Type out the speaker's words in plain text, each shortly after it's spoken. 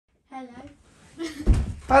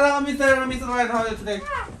Hello, Mr. Ryan. How are you today?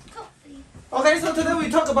 Okay, so today we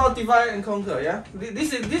talk about divide and conquer. Yeah,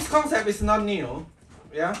 this concept is not new.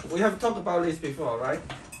 Yeah, we have talked about this before, right?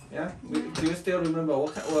 Yeah. Do you still remember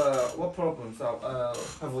what problems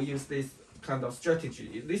have we used this kind of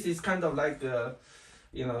strategy? This is kind of like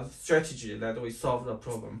strategy that we solve the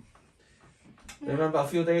problem. Remember a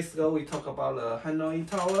few days ago we talked about the Hanoi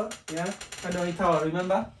Tower. Yeah, Hanoi Tower.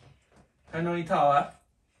 Remember? Hanoi Tower.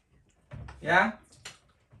 Yeah.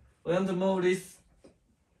 We want to move this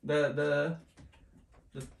the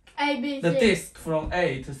disk from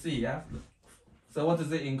A to C. Yeah. So what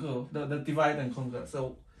does it include? The divide and conquer.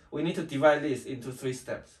 So we need to divide this into 3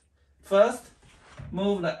 steps. First,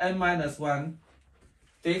 move the n-1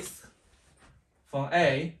 disk from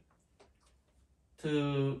A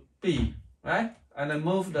to B, right? And then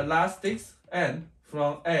move the last disk n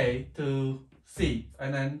from A to C.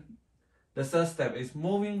 And then the third step is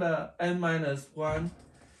moving the n-1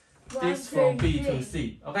 disk from B to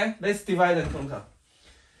C. Okay, let's divide and conquer.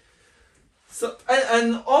 So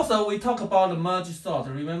and also we talk about the merge sort.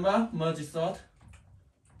 Remember merge sort?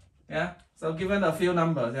 Yeah. So given a few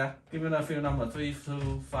numbers, 3,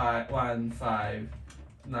 2, 5, 1, 5,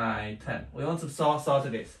 9, 10. We want to sort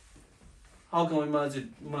this. How can we merge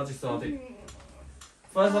sort it?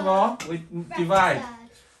 First of all, we divide.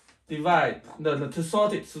 To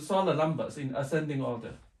sort the numbers in ascending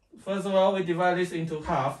order. First of all, we divide this into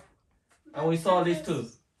half, and we sort these 2.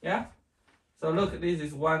 Yeah. So look, this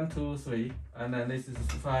is 1, 2, 3, and then this is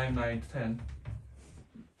 5, 9, 10.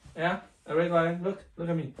 Yeah. Everybody, look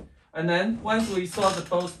at me. And then once we sort the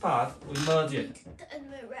both parts, we merge it.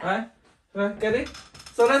 Right? Get it?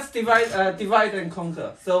 So let's divide and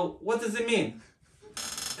conquer. So what does it mean?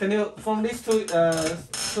 Can you, from these two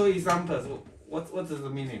examples, what does the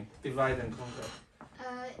meaning? Divide and conquer.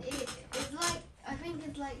 It's like, I think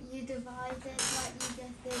it's like you divide it, like you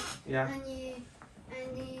get it. Yeah. And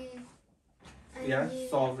you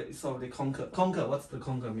solve the conquer. Conquer, what's the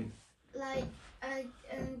conquer mean? Like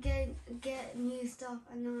get new stuff,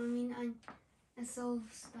 I know what I mean, and solve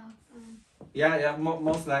stuff. Yeah,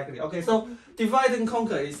 most likely. Okay, so divide and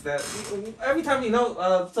conquer is that every time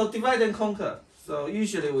so divide and conquer. So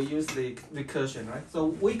usually we use the recursion, right? So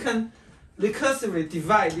we can recursively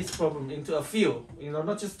divide this problem into a few,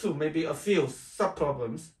 not just 2, maybe a few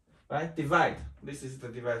sub-problems, right? Divide. This is the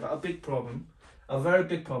divide. A big problem, a very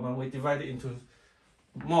big problem. We divide it into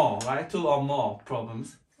more, right? 2 or more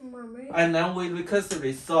problems. And then we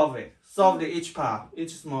recursively solve it. Solve each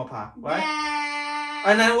small part, right? Yeah.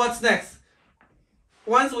 And then what's next?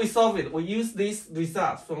 Once we solve it, we use these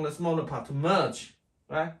results from the smaller part to merge,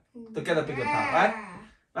 right? To get a bigger part, right?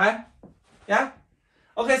 Right? Yeah?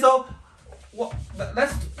 Okay, so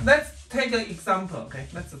let's take an example, okay?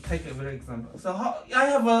 Let's take a very example. So I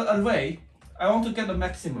have an array. I want to get the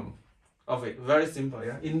maximum of it. Very simple,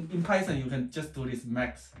 yeah? In Python, you can just do this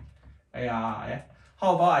max AR, yeah?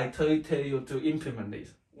 How about I tell you to implement this?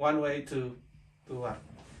 One way to do what?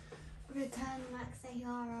 Return max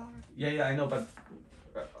ARR. Yeah, I know, but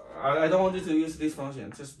I don't want you to use this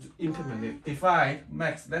function. Just implement it. Define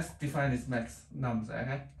max. Let's define this max nums,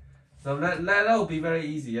 okay? So that will be very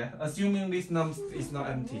easy, yeah? Assuming this nums is not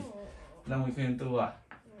empty, then we can do what?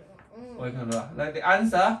 We can do what? Like the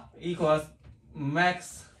answer equals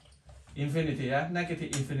max infinity, yeah? Negative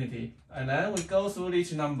infinity. And then we go through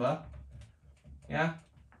each number. Yeah,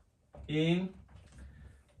 in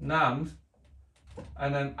nums,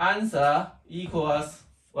 and then answer equals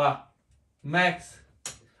what? Max.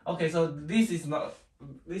 Okay, so this is not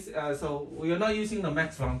this. So we are not using the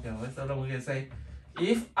max function. Right? So then we can say,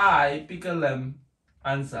 if I bigger than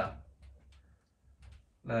answer,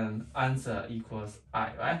 then answer equals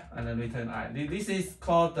I, right? And then return I. This is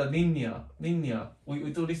called the linear. We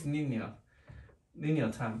do this linear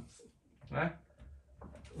terms, right?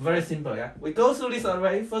 Very simple, yeah. We go through this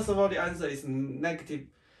array. First of all, the answer is negative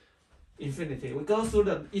infinity. We go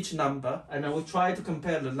through each number, and then we try to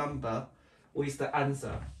compare the number with the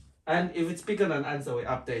answer. And if it's bigger than answer, we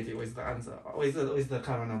update it with the answer, with the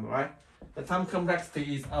current number, right? The term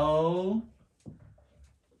complexity is O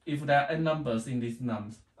if there are n numbers in these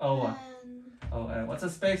nums. O. What's the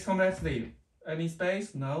space complexity? Any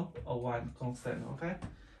space? No. O1 constant. Okay.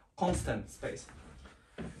 Constant space.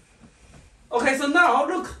 Okay, so now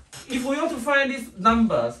look, if we want to find these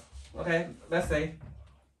numbers, okay, let's say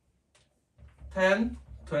 10,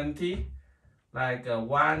 20, like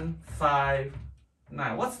 1, 5,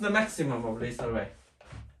 9. What's the maximum of this array?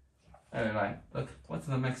 Right, look, what's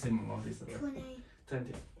the maximum of this array?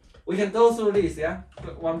 20. We can go through this, yeah,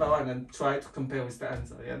 one by one and try to compare with the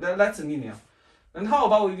answer. Yeah, that's linear. And how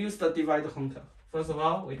about we use the divide conquer? First of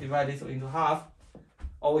all, we divide this into half,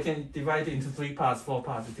 or we can divide it into 3 parts, 4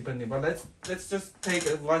 parts, depending. But let's just take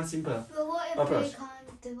one simple But what if approach. we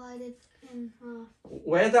can't divide it in half?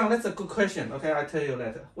 Well done, that's a good question. Okay, I'll tell you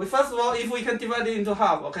later. First of all, if we can divide it into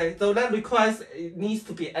half, okay, so that requires it needs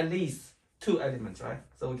to be at least 2 elements, right?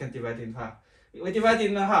 So we can divide it into half. We divide it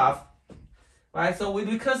into half, right? So we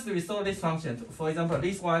recursively store this function. For example,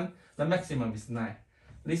 this one, the maximum is 9.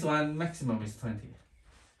 This one, maximum is 20.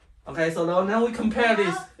 Okay, so now we compare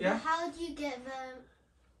this. Yeah. How do you get the?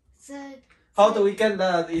 So. How do we get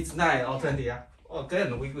it's 9 or 20? Yeah.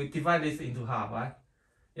 Again, we divide this into half, right?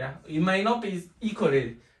 Yeah. It may not be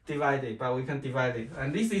equally divided, but we can divide it.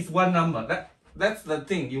 And this is one number. That's the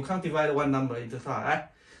thing. You can't divide one number into half, right?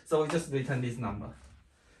 So we just return this number.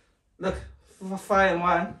 Look, 5 and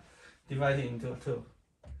 1 divided into 2.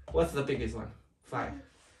 What's the biggest one? 5.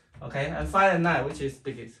 Okay, and 5 and 9, which is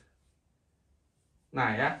biggest?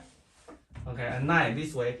 9, yeah? Okay, and 9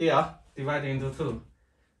 this way here, divided into 2.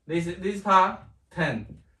 This part 10.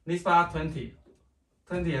 This part 20.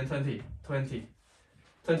 20 and 20. 20.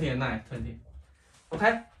 20 and 9. 20.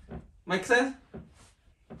 Okay? Make sense?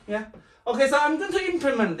 Yeah? Okay, so I'm going to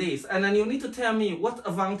implement this, and then you need to tell me what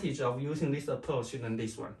advantage of using this approach than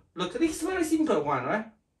this one. Look, this is very simple one, right?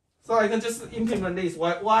 So I can just implement this.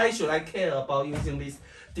 Why should I care about using this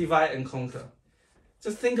divide and conquer?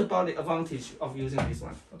 Just think about the advantage of using this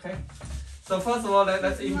one, okay? So first of all,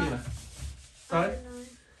 let's implement. Sorry? I don't know.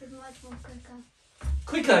 It's much more quicker.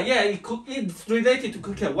 Quicker, yeah, it's related to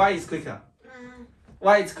quicker. Why is quicker?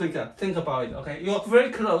 Why it's quicker? Think about it, okay? You're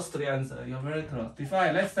very close to the answer. You're very close.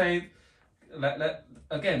 Divide, let's say,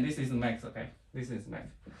 again, this is max, okay? This is max.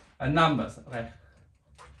 And numbers, okay?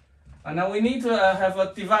 And now we need to have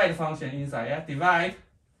a divide function inside, yeah? Divide,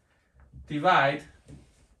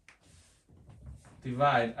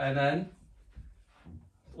 and then,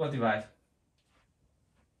 what divide?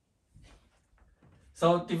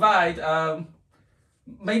 So divide,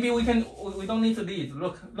 maybe we don't need to do it.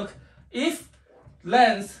 Look, if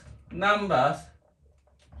length numbers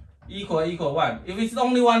equal 1. If it's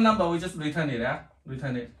only one number, we just return it, yeah?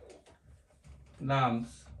 Return it. Nums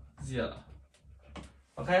 0.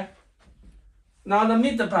 Okay? Now the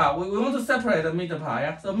middle part, we want to separate the middle part,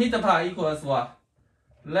 yeah? So middle part equals what?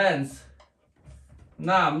 Length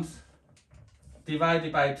nums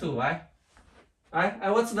divided by 2, right? Right?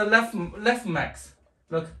 And what's the left max?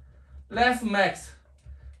 Look, left max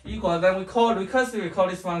equal, then we recursively call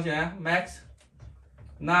this function, yeah? Max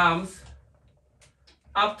nums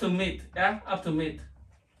up to mid, yeah? Up to mid.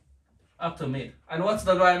 And what's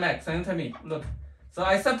the right max? Can you tell me? Look, so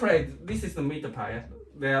I separate, this is the middle part, yeah?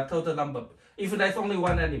 Their total number. If there's only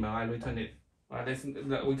one element, I return it. Right?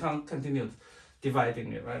 We can't continue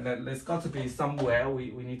dividing it, right? There's got to be somewhere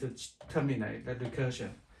we need to terminate the recursion.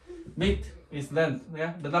 Mid is length,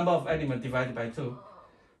 yeah? The number of elements divided by 2.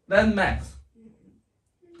 Then max.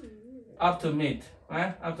 Up to mid,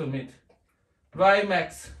 right? Up to mid. Right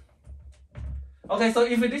max. Okay, so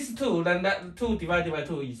if it is 2, then that 2 divided by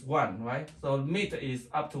 2 is 1, right? So mid is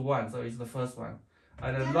up to 1, so it's the first one.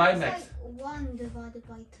 And then right max. Like 1 divided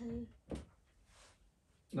by 2.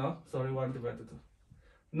 No, sorry, 1 divided by 2.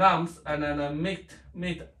 Nums and then mid.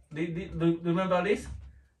 Remember this?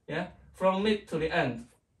 Yeah? From mid to the end.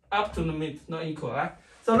 Up to the mid, not equal, right?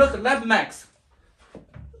 So look, left max.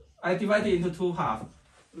 I divide it into 2 halves.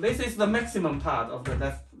 This is the maximum part of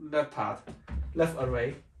the left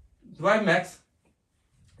array. Right max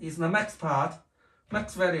is the max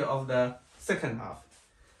value of the second half.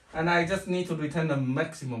 And I just need to return the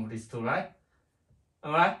maximum of these 2, right?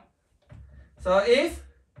 Alright? So if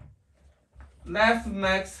left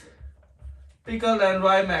max bigger than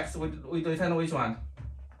right max, we return which one?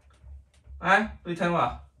 Right? Return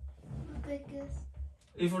what? Biggest.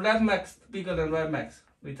 If left max bigger than right max,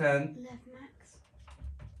 return Left max.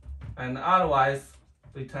 and otherwise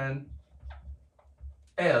return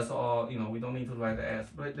else, or we don't need to write the else,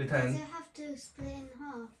 but return. Does it have to split in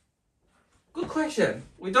half? Good question.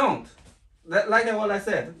 We don't. Like what I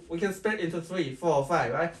said, we can split into 3, 4, or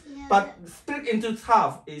 5, right? Yeah, But split into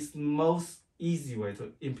half is most easy way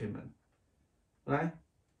to implement, right?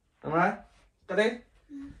 Alright? Got it?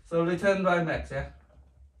 Yeah. So return right max, yeah?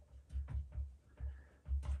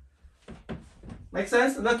 Make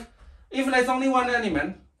sense? Look, if there's only one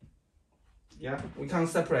element, yeah, we can't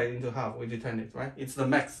separate into half, we return it, right? It's the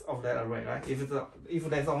max of that array, right? If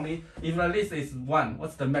the list is 1,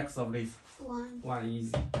 what's the max of this? 1. 1,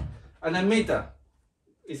 easy. And then middle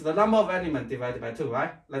is the number of elements divided by 2,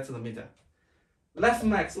 right? That's the middle. Left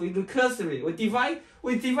max, we recursively,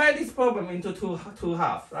 we divide this problem into two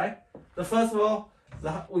halves, right? The first row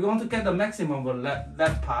We want to get the maximum of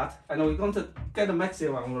that part, and we're going to get the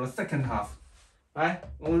maximum of the second half, right?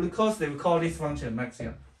 Only because we call this function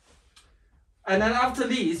maximum. And then after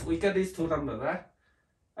this, we get these two numbers, right?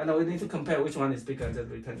 And then we need to compare which one is bigger and just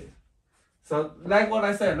return it. So like what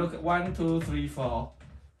I said, look, 1, 2, 3, 4,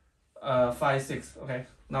 5, 6. Okay,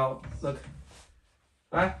 now look,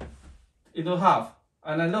 right? Into half,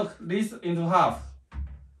 and then look, this into half,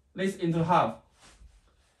 this into half.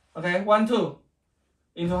 Okay, 1, 2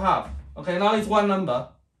 into half. Okay, now it's one number.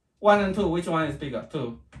 1 and 2, which one is bigger?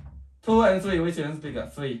 2. 2 and 3, which one is bigger?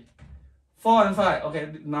 3. 4 and 5.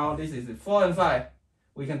 Okay, now this is it. 4 and 5,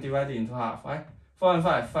 we can divide it into half, right? 4 and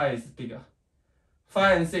 5, 5 is bigger.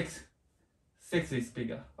 5 and 6, 6 is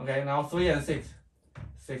bigger. Okay, now 3 and 6,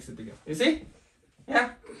 6 is bigger. You see?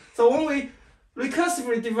 Yeah. So when we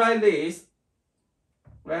recursively divide this,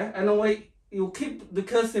 right, and then you keep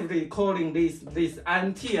recursively calling this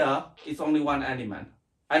until it's only one element.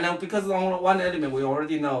 And now because it's only one element, we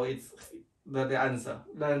already know it's the answer.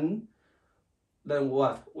 Then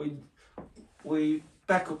what? We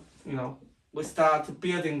start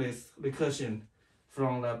building this recursion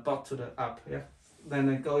from the bottom to the up. Yeah.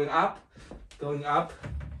 Then going up, going up,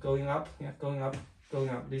 going up. Yeah, going up, going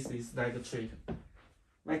up. This is like a tree.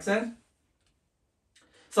 Make sense?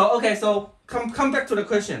 So okay, so come back to the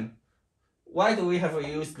question. Why do we have to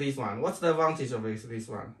use this one? What's the advantage of this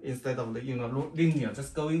one instead of the linear,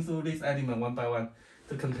 just going through this element one by one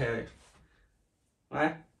to compare it,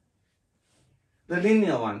 right? The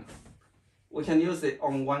linear one, we can use it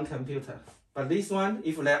on one computer, but this one,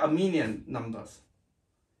 if there are a million numbers,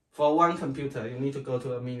 for one computer you need to go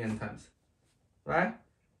to a million times, right?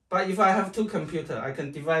 But if I have two computers, I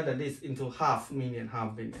can divide the list into half million,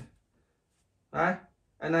 right?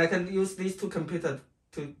 And I can use these two computers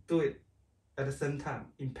to do it at the same time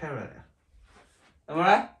in parallel. Am I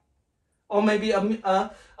right? Or maybe a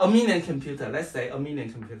million computer. Let's say a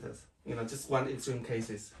million computers. Just one extreme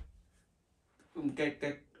cases.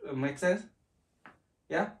 Make sense?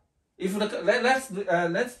 Yeah. If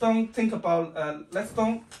let's don't think about let's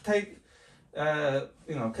don't take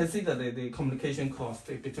consider the communication cost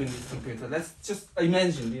between these computers. Let's just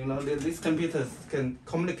imagine these computers can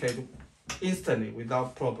communicate instantly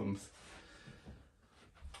without problems.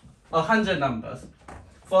 100 numbers.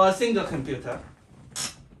 For a single computer,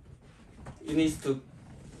 it needs to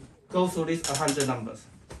go through these 100 numbers.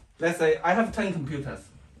 Let's say I have 10 computers.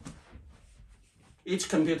 Each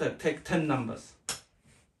computer take 10 numbers.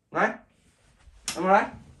 Right? Am I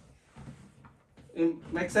right?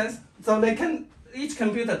 It makes sense? So each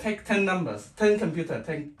computer take 10 numbers. 10 computers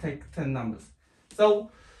take 10 numbers. So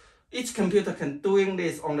each computer can doing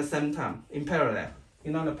this on the same time, in parallel.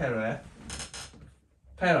 You know the parallel?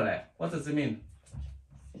 Parallel. What does it mean?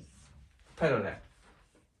 Parallel.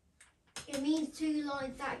 It means two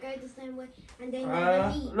lines that go the same way and they never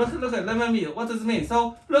meet. Look at never meet. What does it mean?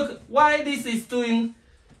 So look, why this is doing.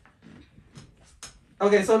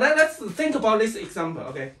 Okay, so let's think about this example.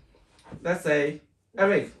 Okay, let's say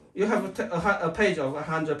Eric, you have a page of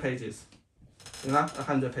 100 pages.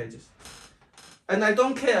 100 pages. And I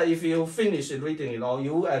don't care if you finish reading it or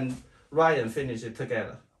you and Ryan finish it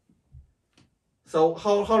together. So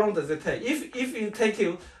how long does it take?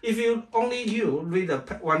 If you only read the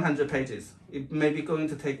 100 pages, it may be going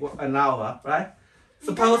to take an hour, right?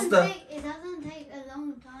 It doesn't take a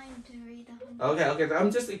long time to read 100. Okay.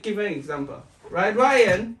 I'm just giving an example, right?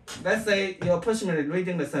 Ryan, let's say you're approximately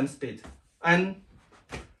reading the same speed, and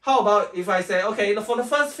how about if I say, okay, for the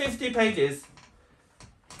first 50 pages,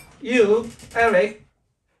 you, Eric,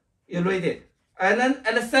 you read it. And then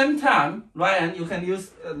at the same time, Ryan, you can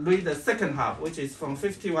read the second half, which is from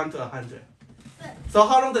 51 to 100. So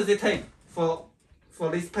how long does it take for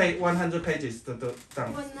this 100 pages to do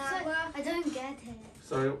done? 1 hour. I don't get it.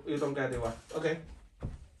 So you don't get it, what? Okay.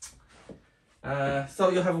 So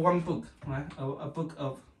you have one book, right? A book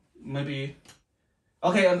of maybe.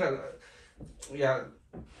 Okay. Yeah.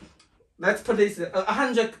 Let's put this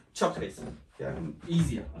 100 chocolates. Yeah,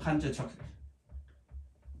 easier. 100 chocolates.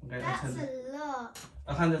 Okay, that's a lot.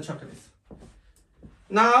 100 chocolates.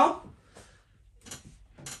 Now,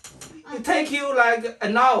 it take you like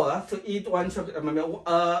an hour to eat one chocolate. A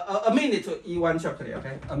minute to eat one chocolate.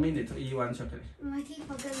 Okay, a minute to eat one chocolate. My teeth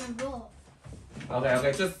are gonna rot.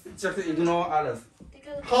 Okay. Just ignore others.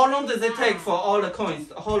 How long does it take for all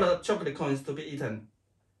the chocolate coins to be eaten?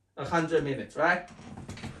 100 minutes, right?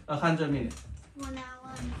 100 minutes. 1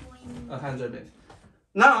 hour and 40 minutes. 100 minutes.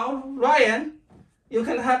 Now, Ryan, you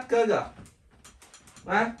can have Gaga,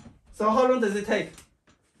 right? So how long does it take?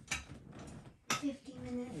 50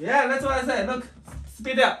 minutes. Yeah, that's what I said. Look,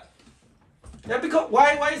 speed up. Yeah, because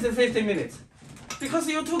why is it 50 minutes? because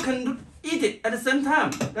you two can eat it at the same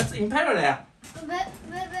time. That's in parallel.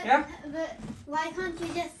 Yeah? But why can't you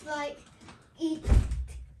just like eat?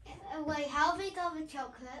 Wait, how big are the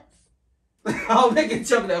chocolates? How big is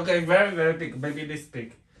chocolate? Okay, very, very big. Maybe this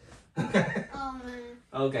big. Okay. Oh man.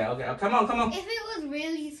 Okay, okay. Oh, come on, come on. If it was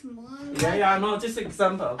really small. Yeah, no, just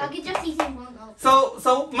example. Okay. I could just eat in one go.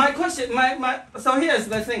 So my question, so here's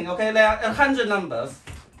the thing. Okay, there are 100 numbers,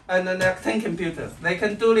 and then there are 10 computers. They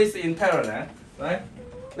can do this in parallel, right?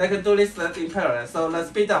 They can do this in parallel. So the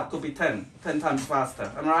speed up could be 10 times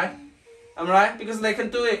faster. Am I right? Am I right? Because they can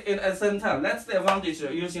do it at the same time. That's the advantage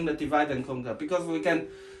of using the divide and conquer. Because we can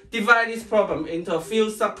divide this problem into a few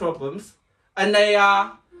sub-problems, and they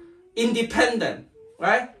are independent,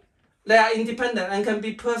 right? They are independent and can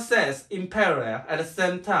be processed in parallel at the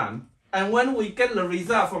same time. And when we get the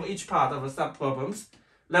result from each part of the sub-problems,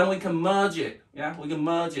 then we can merge it. Yeah, we can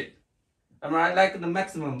merge it. Am I right? Like the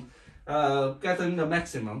maximum, getting the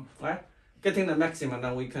maximum, right? Getting the maximum,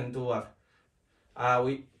 then we can do what?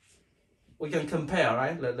 We can compare,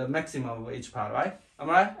 right? The maximum of each part, right? Am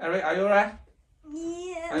I right? Eric, are you alright?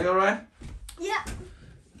 Yeah. Are you alright? Yeah.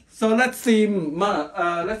 So let's see,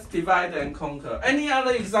 let's divide and conquer. Any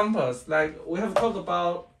other examples? Like we have talked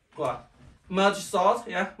about what? Merge sort,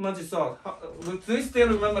 yeah? Merge sort. Do you still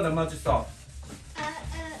remember the merge sort?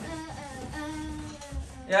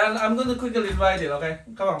 Yeah, I'm going to quickly divide it, okay?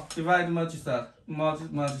 Come on, divide merge sort.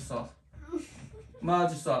 Merge sort.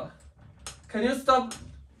 Merge sort. Can you stop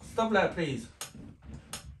that, please?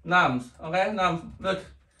 Nums, okay? Nums, look.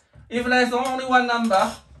 If there's only one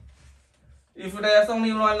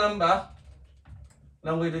number,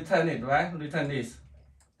 then we return it, right? Return this.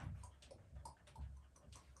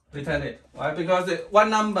 Return it, right? Because one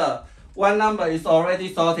number is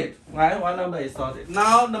already sorted, right? One number is sorted.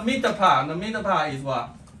 Now the middle part is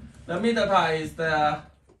what? The middle part is the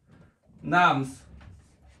nums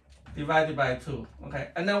divided by 2, okay?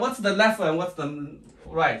 And then what's the left and what's the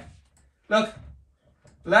right? Look,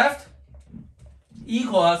 left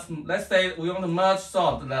equals, let's say we want to merge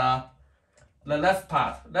sort the left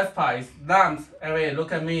part. Left part is nums. Everybody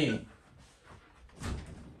look at me.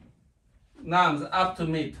 Nums up to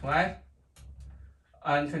mid, right?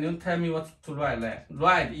 And can you tell me what's to right there?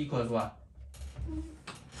 Right equals what?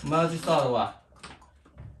 Merge sort what?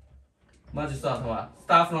 Merge sort what?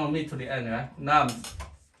 Start from mid to the end, right? Nums.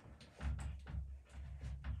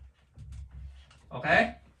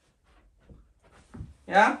 Okay?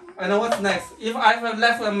 Yeah? And then what's next? If I have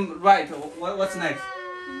left and right, what's next?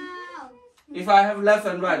 If I have left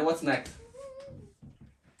and right, what's next?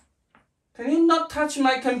 Can you not touch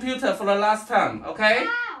my computer for the last time, okay?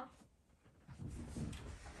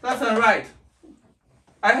 Left and right.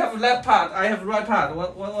 I have left part, I have right part.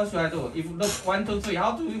 What should I do? If you look 1, 2, 3,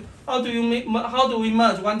 how do we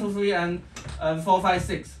merge 1, 2, 3 and 4, 5,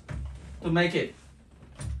 6 to make it?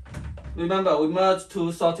 Remember, we merge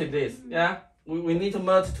two sorted this. Yeah, we need to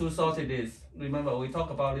merge two sorted this. Remember, we talk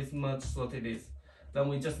about this merge sorted this. Then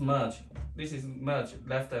we just merge. This is merge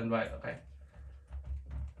left and right. Okay.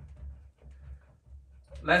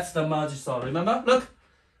 That's the merge sort. Remember, look,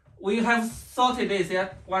 we have sorted this. Yeah,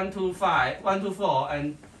 1, 2, 5, 1, 2, 4,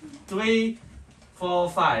 and 3, 4,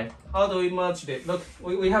 5. How do we merge it? Look,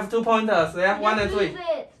 we have 2 pointers. Yeah, 1 and 3.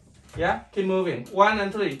 Yeah, keep moving. 1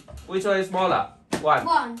 and 3. Which one is smaller?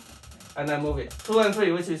 1. And then move it. 2 and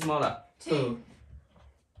 3, which is smaller? 2.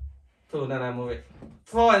 2, then I move it.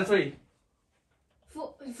 4 and 3.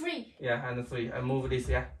 3. Yeah, and 3. And move this,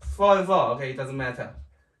 yeah. 4 and 4, okay, it doesn't matter.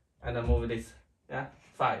 And then move this. Yeah,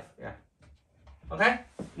 5, yeah. Okay?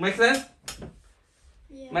 Make sense?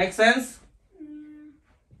 Yeah. Make sense?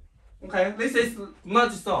 Okay, this is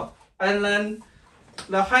merge sort. And then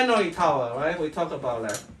the Hanoi Tower, right? We talked about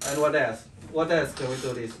that. And what else? What else can we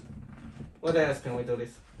do this? What else can we do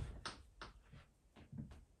this?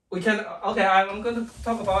 We can, okay, I'm going to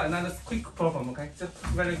talk about another quick problem, okay? Just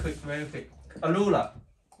very quick, very quick. A ruler.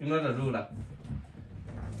 You know the ruler?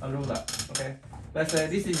 A ruler, okay? Let's say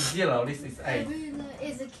this is 0, this is 8. A ruler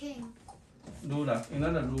is a king. Ruler, you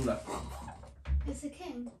know the ruler? It's a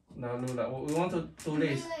king. No, ruler. We want to do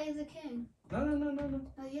this. A ruler is a king. No.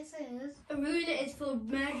 Oh, yes it is. A ruler is for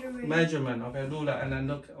measuring. Measurement, okay, ruler, and then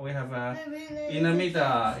look, we have in the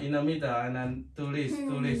middle, and then do this.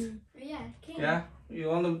 Yeah, king. Yeah, you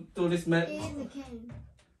want to do this, He is a king.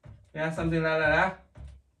 yeah, something like that.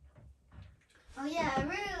 Oh yeah, a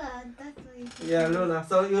ruler, definitely. Yeah, ruler.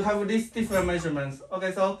 So you have these different measurements.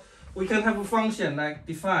 Okay, so we can have a function like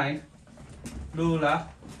define ruler.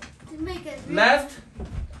 To make it ruler, Left,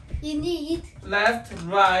 you need left,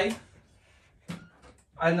 right,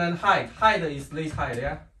 and then height. Height is this height,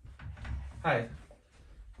 yeah? Height.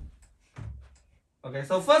 Okay,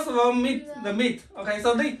 so first of all, meet. Okay,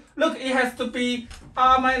 so look, it has to be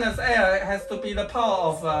r minus l. It has to be the power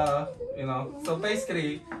of So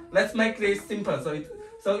basically, let's make this simple.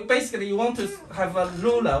 So basically, you want to have a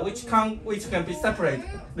ruler which can be separated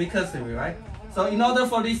recursively, right? So in order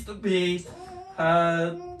for this to be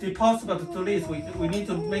possible to do this, we need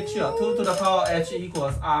to make sure 2 to the power h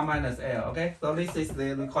equals r minus l. Okay, so this is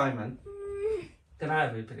the requirement. Can I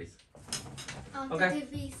have it, please? Okay.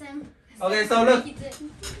 Okay, so look.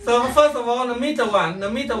 So first of all, the meter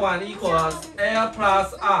one equals L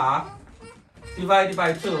plus R divided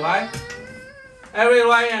by 2, right? Every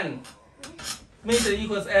Ryan, meter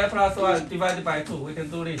equals L plus 1 divided by 2. We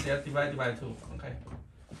can do this, yeah, divided by 2, okay?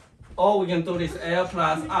 Or we can do this L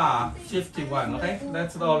plus R shifted 1, okay?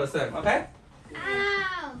 That's all the same, okay?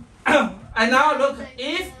 Ow. And now look,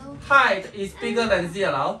 if height is bigger than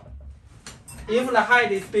 0, if the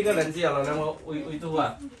height is bigger than 0, then we do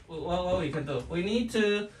what? What we can do? We need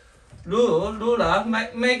to ruler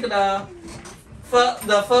make the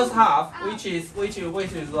first half, which is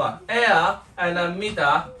what? L and then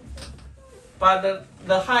meter, but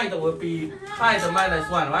the height will be height minus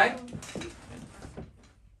 1, right?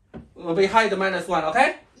 Will be height minus 1,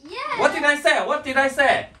 okay? Yeah. What did I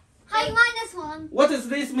say? Height minus 1. What does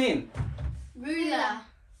this mean? Ruler.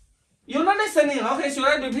 You're not listening. Okay, should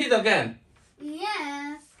I repeat again?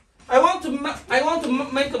 Yes. I want to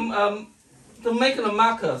make the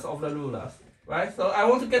markers of the rulers, right? So I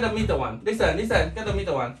want to get the middle one. Listen, get the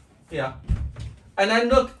middle one here. And then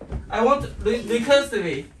look, I want to,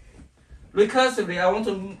 recursively, I want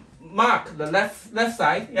to mark the left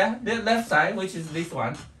side, yeah, the left side, which is this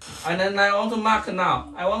one. And then I want to mark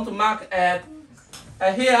now. I want to mark at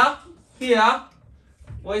here,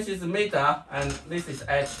 which is meter, and this is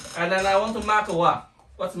h. And then I want to mark what?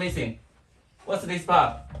 What's missing? What's this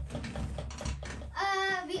part?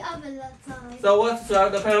 The other side. So what's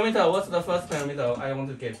the parameter? What's the first parameter I want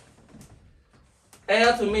to get?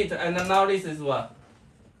 L to meter, and then now this is what?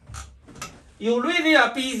 You really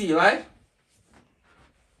are busy, right?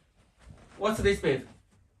 What's this bit?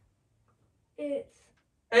 It's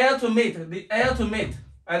L to meet, the L to meet,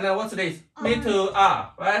 and then what's this? Meet to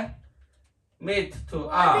R, right? Meet to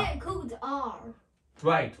R. Why is it called R?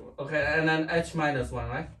 Right. Okay, and then h minus 1,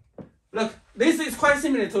 right? Look, this is quite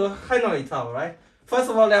similar to Henry tower, right? First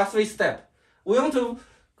of all, there are 3 steps. We want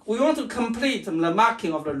to complete the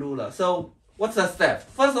marking of the ruler. So what's the step?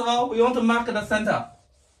 First of all, we want to mark the center,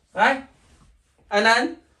 right? And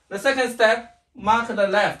then the second step, mark the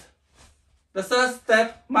left. The third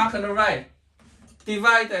step, mark the right.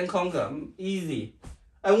 Divide and conquer, easy.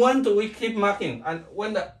 And when do we keep marking? And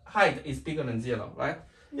when the height is bigger than 0, right?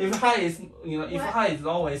 If height is, height is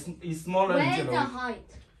always smaller than 0. Where's the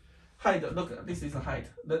height? Height, look, this is the height.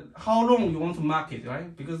 How long you want to mark it,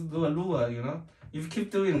 right? Because the ruler, if you keep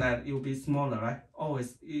doing that, it will be smaller, right?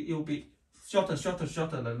 Always, it will be shorter,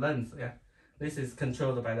 the length, yeah. This is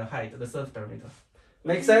controlled by the height, the third parameter.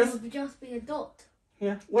 Make sense? It would just be a dot.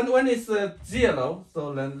 Yeah. When it's 0,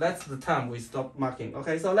 so then that's the time we stop marking.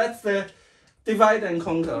 Okay, so that's the divide and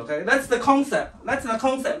conquer. Okay, that's the concept. That's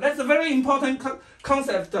a very important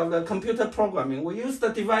concept of the computer programming. We use the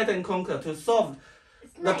divide and conquer to solve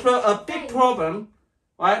a big problem,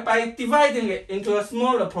 right? By dividing it into a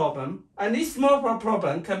smaller problem, and this smaller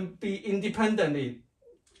problem can be independently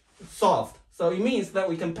solved. So it means that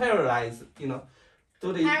we can parallelize,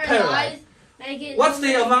 do the parallelize. What's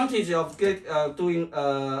the advantage of doing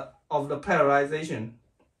of the parallelization?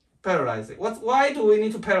 Parallelize it. Why do we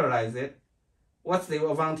need to parallelize it? What's the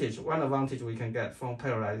advantage? One advantage we can get from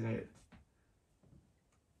parallelizing it.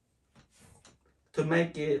 To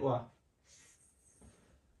make it what?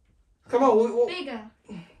 Come on, bigger.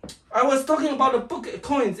 I was talking about the book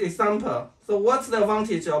coins example. So what's the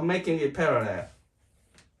advantage of making it parallel?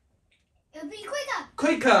 It'll be quicker.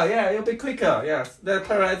 Quicker, yeah, it'll be quicker, yes. The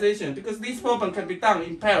parallelization, because this problem can be done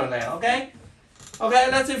in parallel, okay? Okay,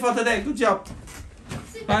 that's it for today. Good job.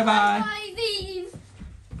 Bye-bye. Bye, these.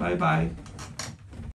 Bye-bye.